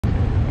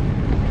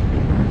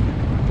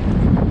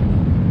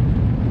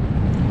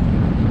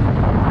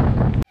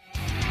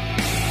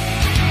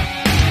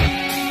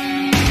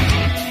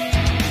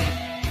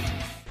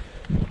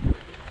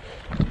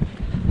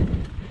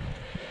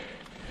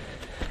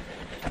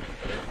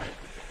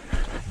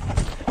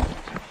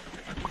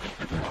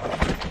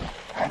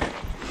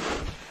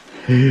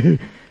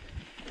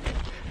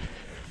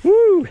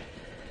Woo!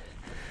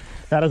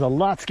 That is a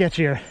lot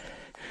sketchier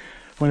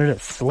when it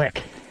is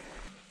slick.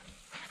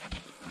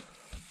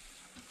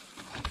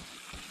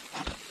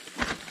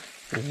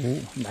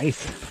 Ooh,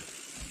 nice.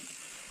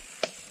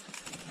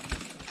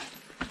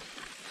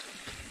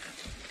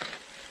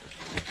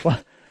 Well,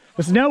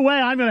 there's no way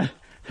I'm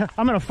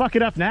gonna fuck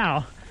it up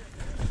now.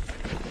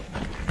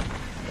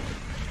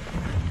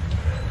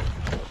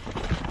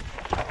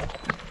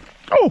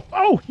 Oh,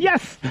 oh,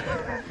 yes!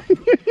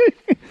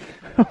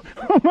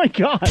 Oh my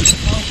God.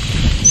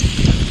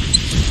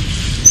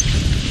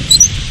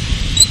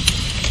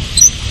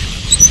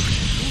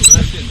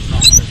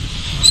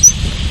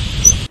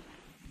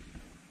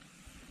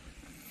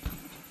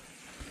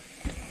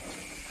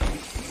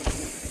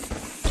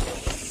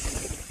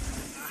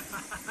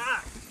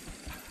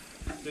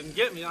 Didn't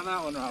get me on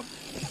that one, Rob.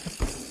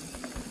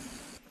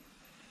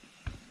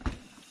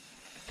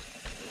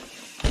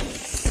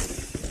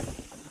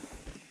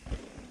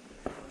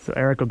 So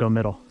Eric will go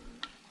middle.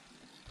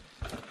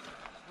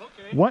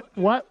 Okay.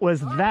 What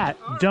was that?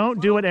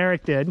 Don't do what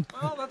Eric did.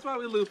 Well, that's why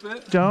we loop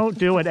it. Don't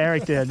do what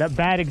Eric did. That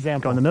bad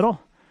example. In the middle.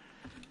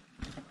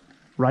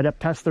 Right up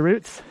past the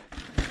roots.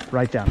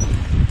 Right down.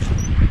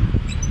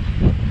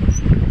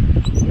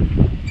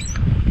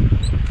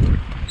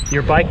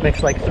 Your bike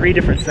makes like 3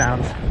 different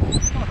sounds.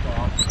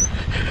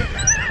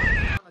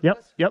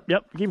 Yep, yep,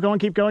 yep. Keep going,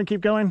 keep going,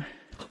 keep going.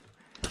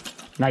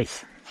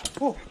 Nice.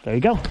 There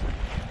you go.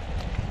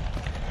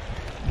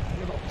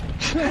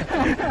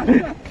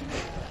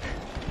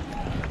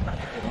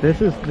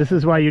 This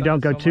is why you don't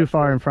go too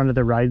far in front of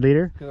the ride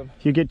leader.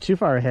 If you get too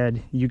far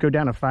ahead, you go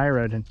down a fire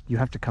road and you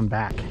have to come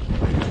back.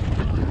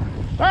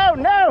 Oh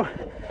no!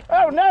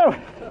 Oh no!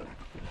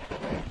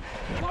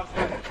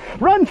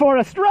 Run,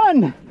 Forrest,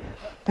 run!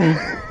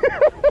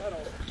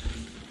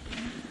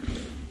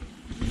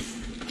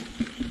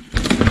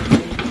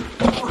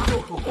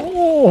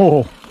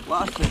 Oh!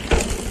 Lost it.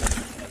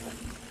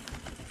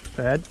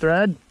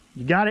 Thread.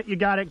 You got it, you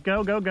got it.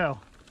 Go, go, go.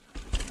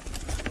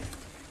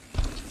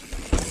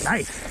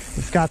 Nice.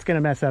 If Scott's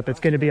gonna mess up, it's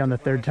gonna be on the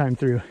 3rd time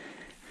through.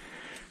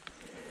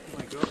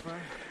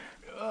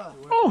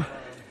 Oh!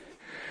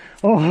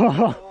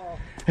 Oh!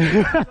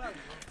 He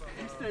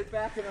stayed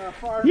back in our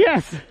farm.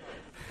 Yes!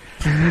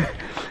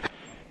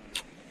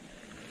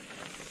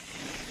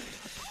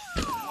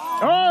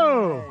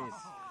 Oh!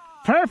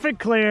 Perfect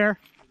clear.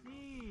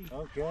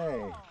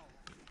 Okay.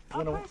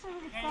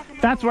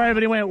 That's where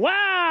everybody went,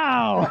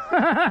 wow!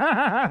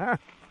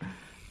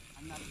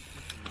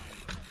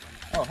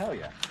 Oh, hell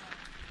yeah.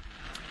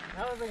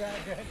 That wasn't that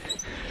good.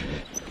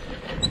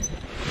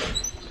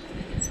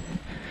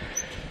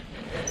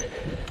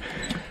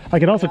 I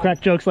could also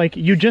crack jokes like,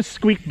 you just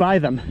squeaked by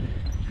them.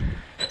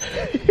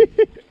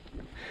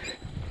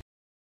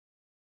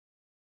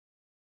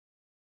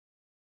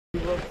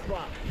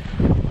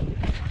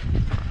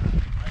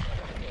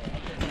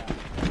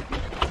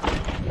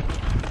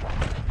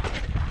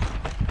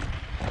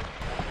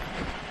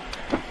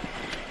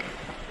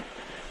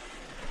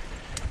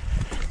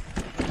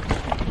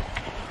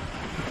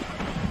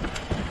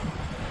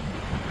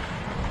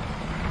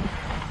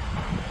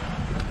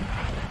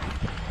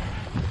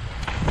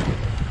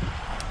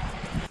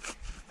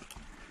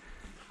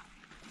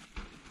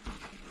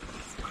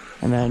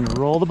 And then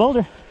roll the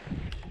boulder.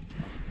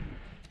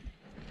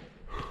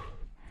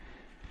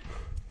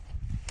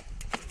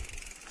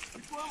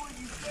 What were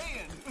you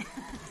saying?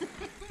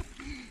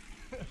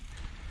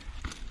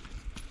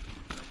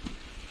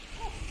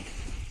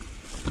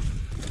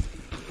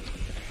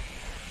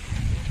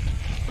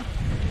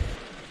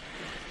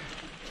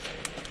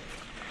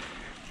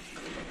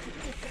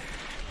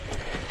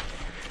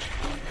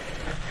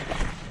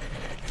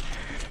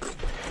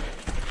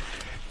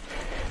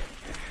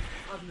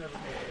 I've never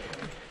made it.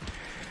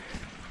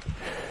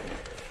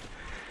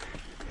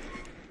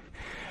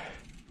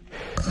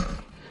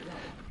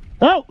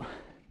 Oh!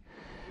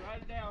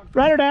 Ride it down.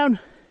 Ride her down.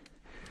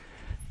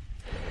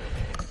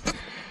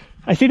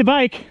 I see the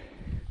bike.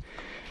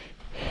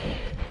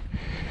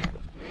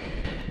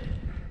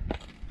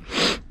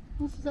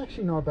 This is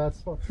actually not a bad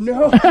spot.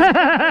 No. With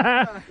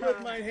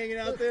mine hanging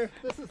out there.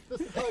 This is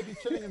how I'd be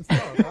chilling in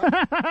snow, right?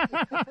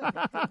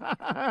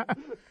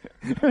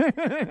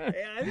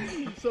 Yeah, I think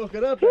you can soak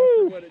it up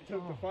after what it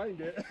took to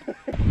find it.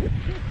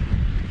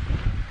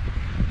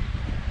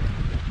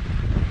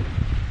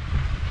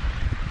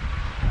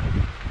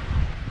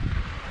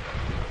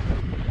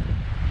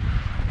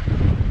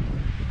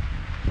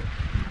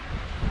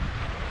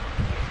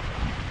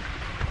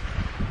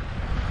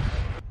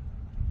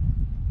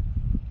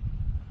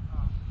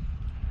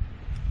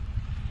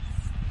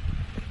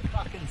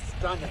 Fucking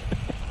stunning.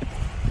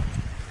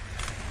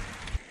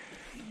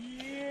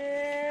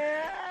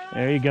 Yeah.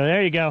 There you go,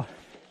 there you go.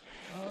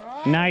 All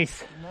right.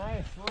 Nice.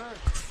 Nice work.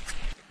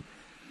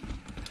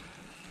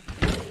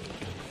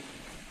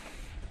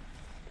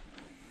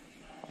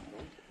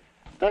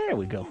 There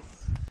we go.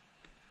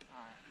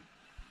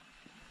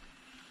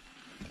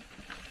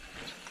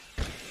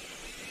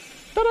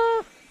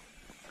 Ta-da!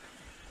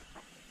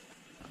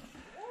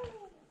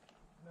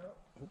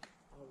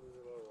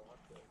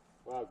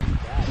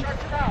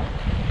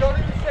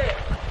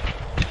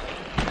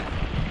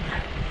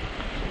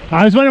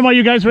 I was wondering why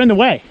you guys were in the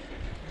way.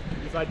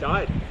 Because I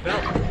died. No,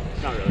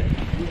 not really.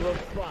 You were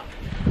spot.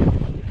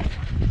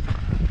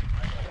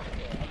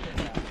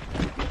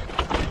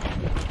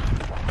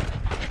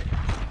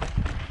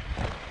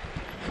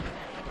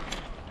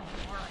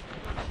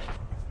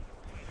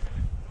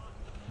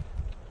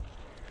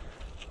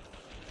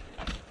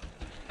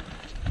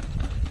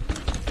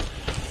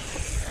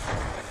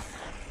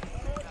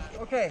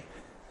 Okay,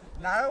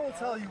 now I will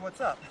tell you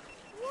what's up.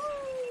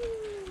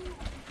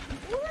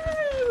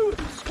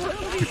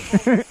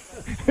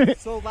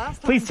 So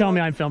last time, Please tell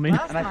me I'm filming.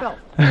 and I fell.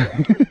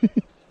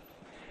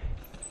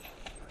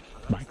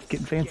 Mike's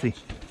getting fancy.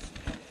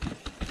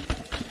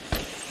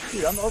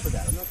 Dude, I'm over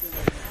that. I'm not doing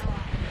that.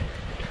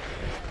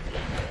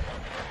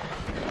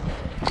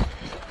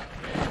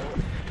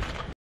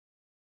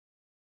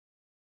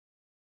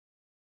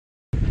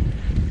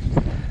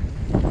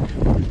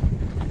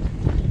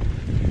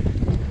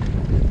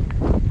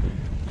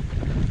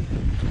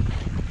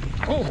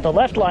 Oh, the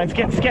left line's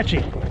getting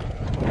sketchy.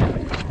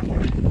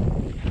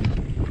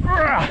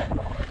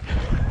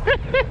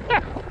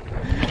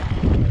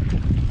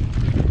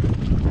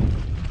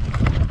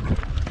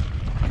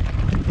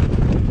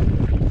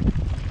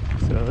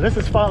 So this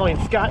is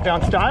following Scott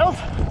down Stiles.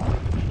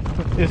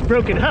 This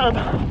broken hub,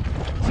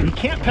 so he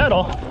can't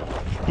pedal,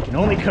 he can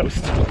only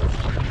coast.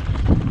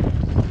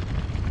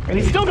 And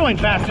he's still going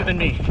faster than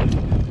me.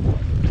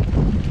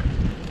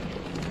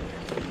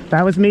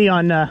 That was me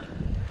on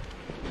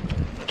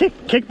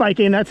kick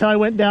biking. That's how I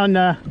went down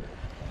down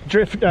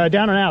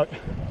and out.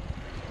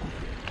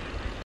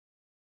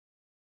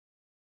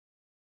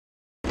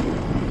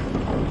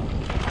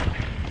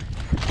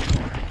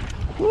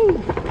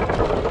 Woo.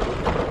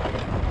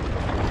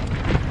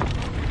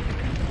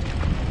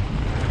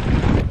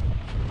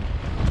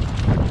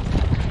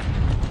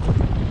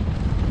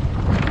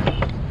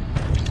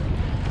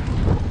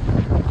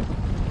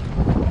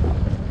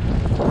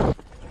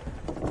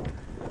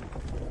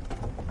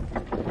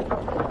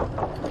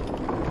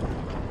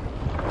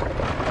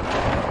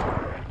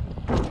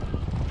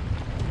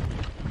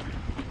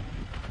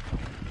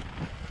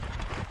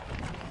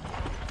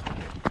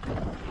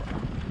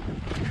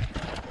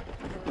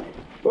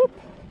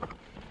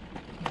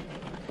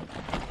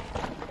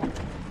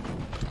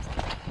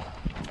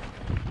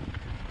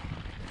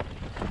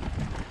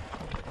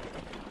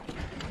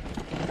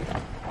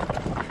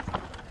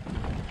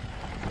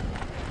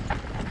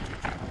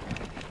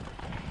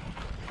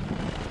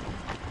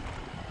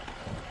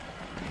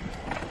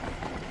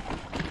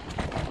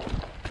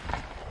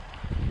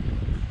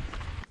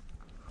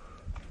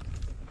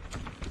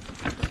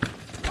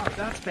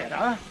 That's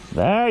better.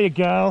 There you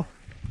go.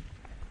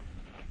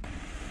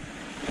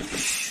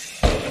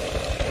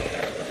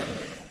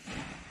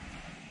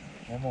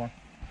 One more.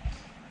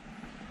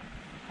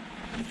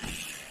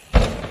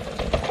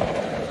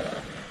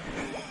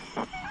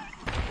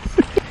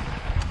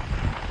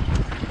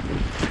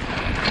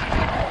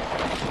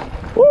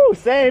 Woo,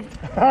 saved.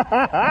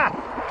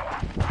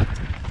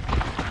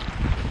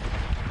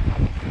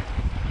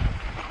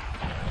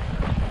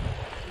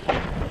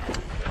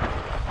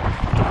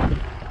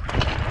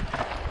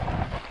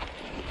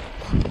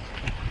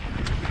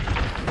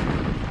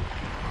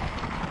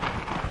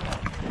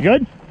 You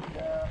good?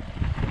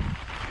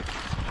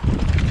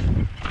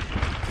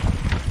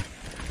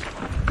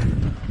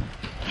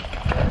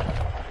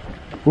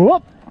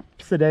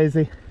 Whoops a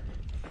daisy.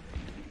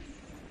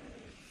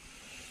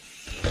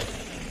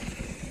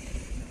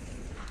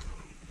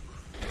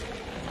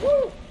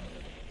 Woo.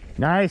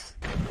 Nice.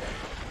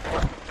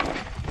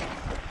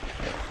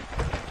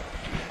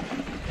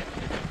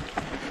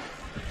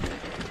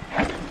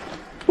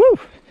 Woo.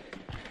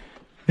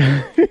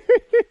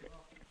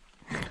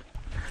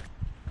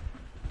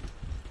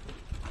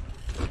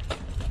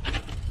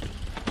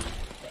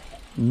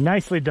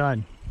 Nicely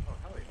done.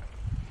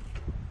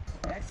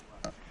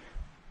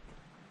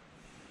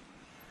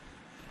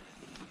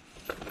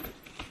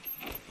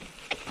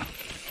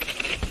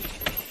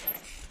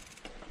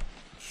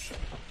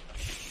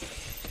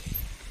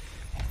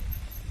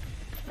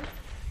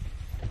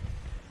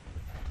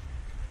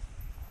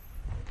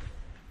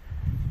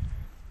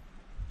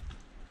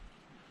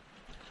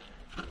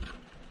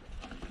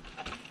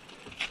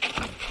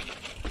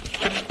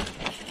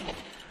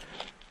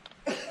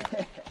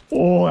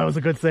 Oh, that was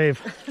a good save.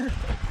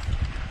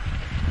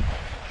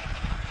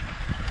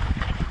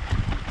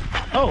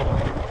 Oh,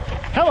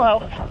 hello.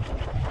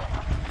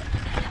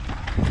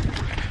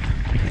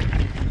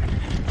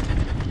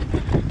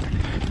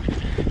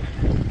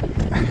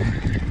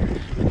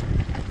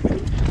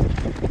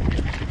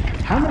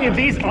 How many of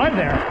these are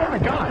there? Oh my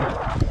God.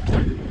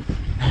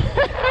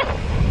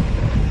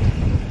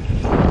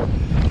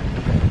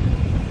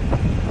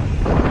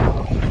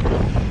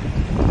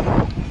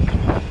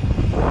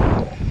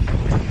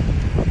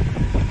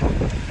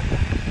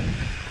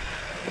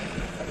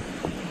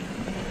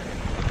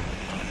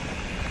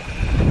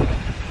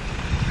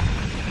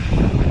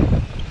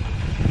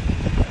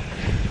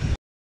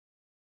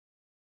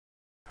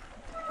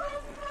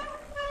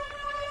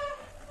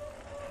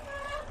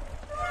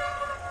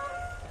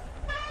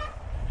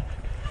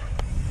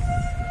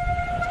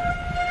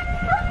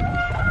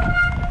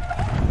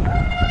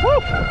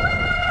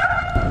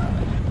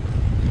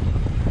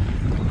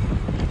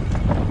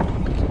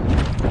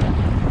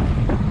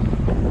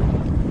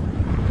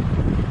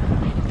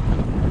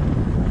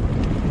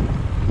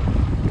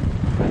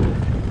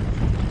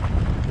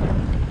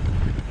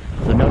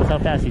 how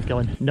fast he's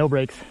going. No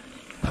brakes.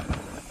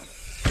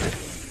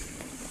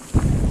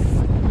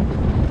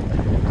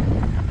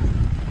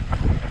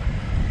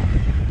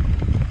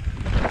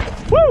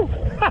 Woo!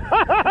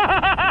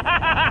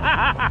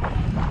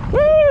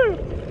 Woo!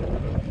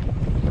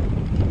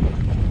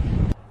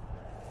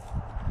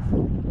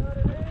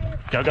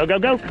 Go, go, go,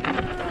 go!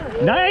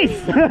 Nice!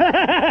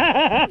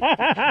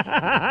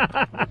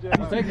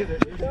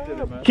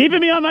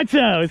 Keeping me on my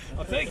toes.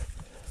 I'll take it.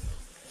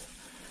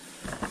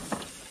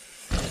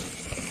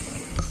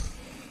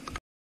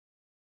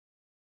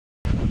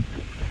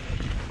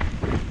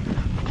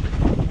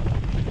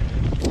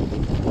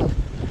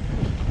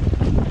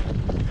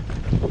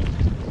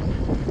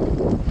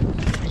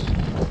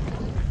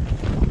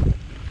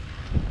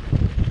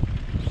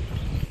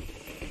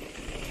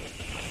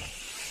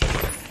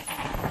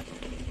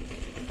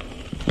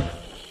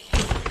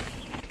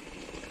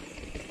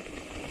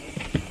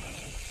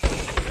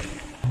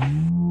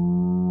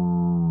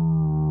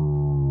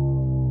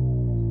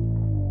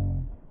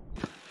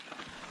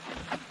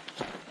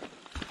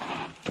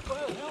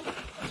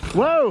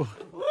 Whoa!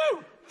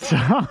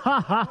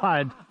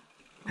 God.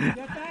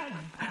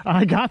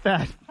 I got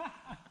that.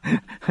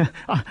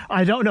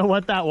 I don't know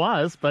what that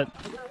was, but...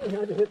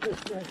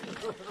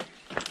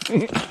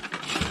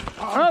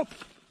 Oh!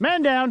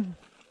 Man down!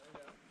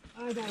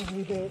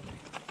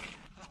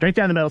 Straight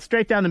down the middle,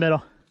 straight down the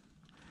middle.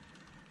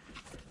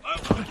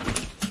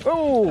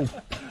 Oh!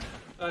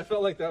 I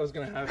felt like that was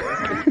going to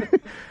happen.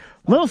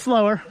 A little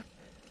slower.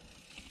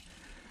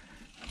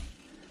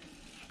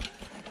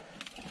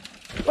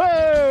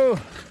 Whoa!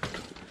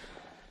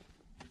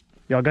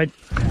 Y'all good?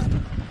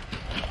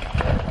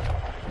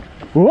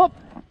 Whoop!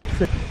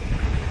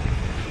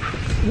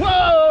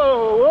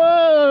 Whoa!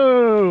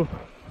 Whoa!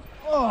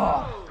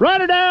 Oh.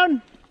 Run her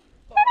down!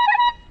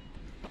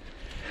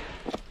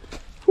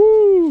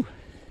 Woo!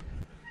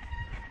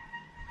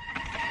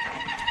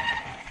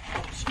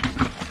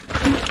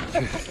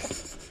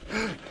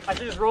 I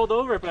just rolled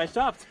over it, but I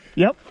stopped.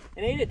 Yep.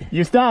 And ate it.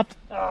 You stopped.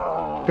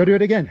 Go do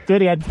it again. Do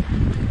it again.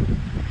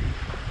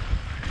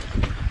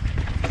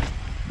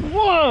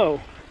 Whoa!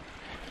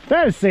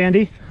 That is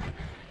sandy.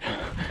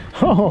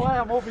 Oh. Why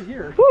I'm over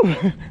here. Whew.